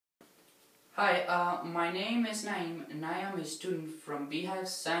Hi, my name is Naim, and I am a student from Beehive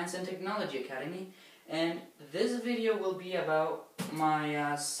Science and Technology Academy, and this video will be about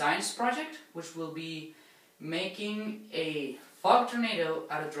my science project, which will be making a fog tornado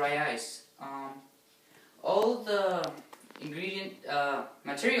out of dry ice. All the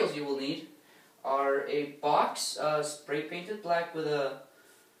materials you will need are a box spray painted black with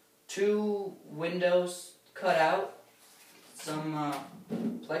two windows cut out, some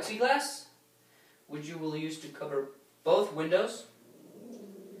plexiglass, which you will use to cover both windows,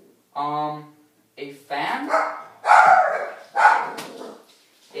 a fan,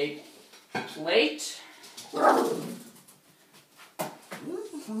 a plate,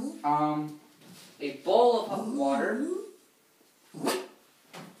 a bowl of hot water,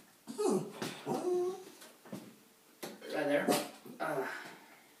 right there,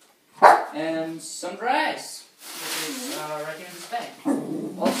 and some dry ice, which is right here in this bag.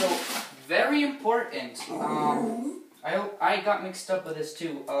 Also, very important, I got mixed up with this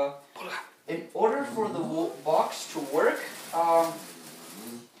too. In order for the box to work,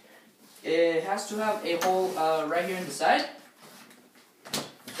 it has to have a hole right here in the side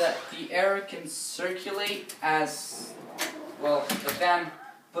that the air can circulate as, well, the fan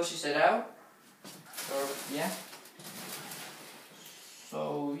pushes it out.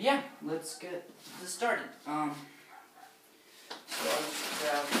 So yeah, let's get this started. So I'll just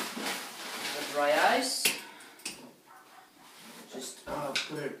grab the dry ice, just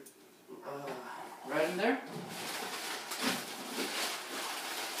put it right in there.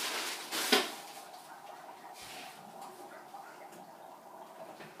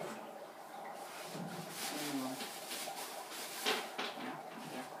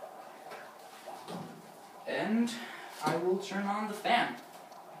 And I will turn on the fan.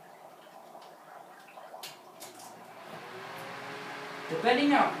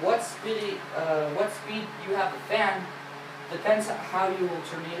 Depending on what speed you have the fan, depends on how your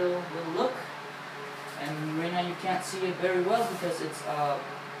tornado will look. And right now you can't see it very well because it's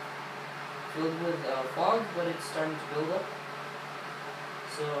filled with fog, but it's starting to build up.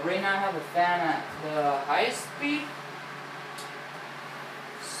 So right now I have the fan at the highest speed.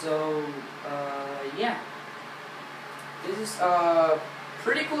 So yeah, this is a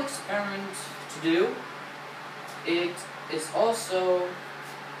pretty cool experiment to do. It is also,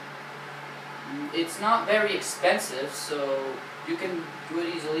 it's not very expensive, so you can do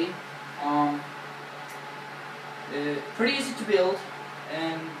it easily. Pretty easy to build,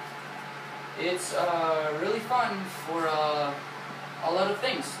 and it's really fun for a lot of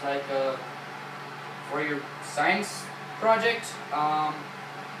things, like for your science project,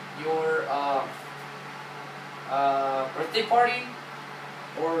 your birthday party,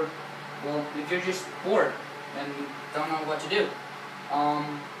 or, well, if you're just bored and don't know what to do.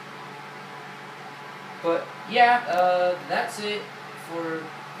 But yeah, that's it for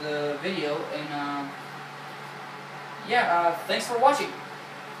the video, and yeah, thanks for watching.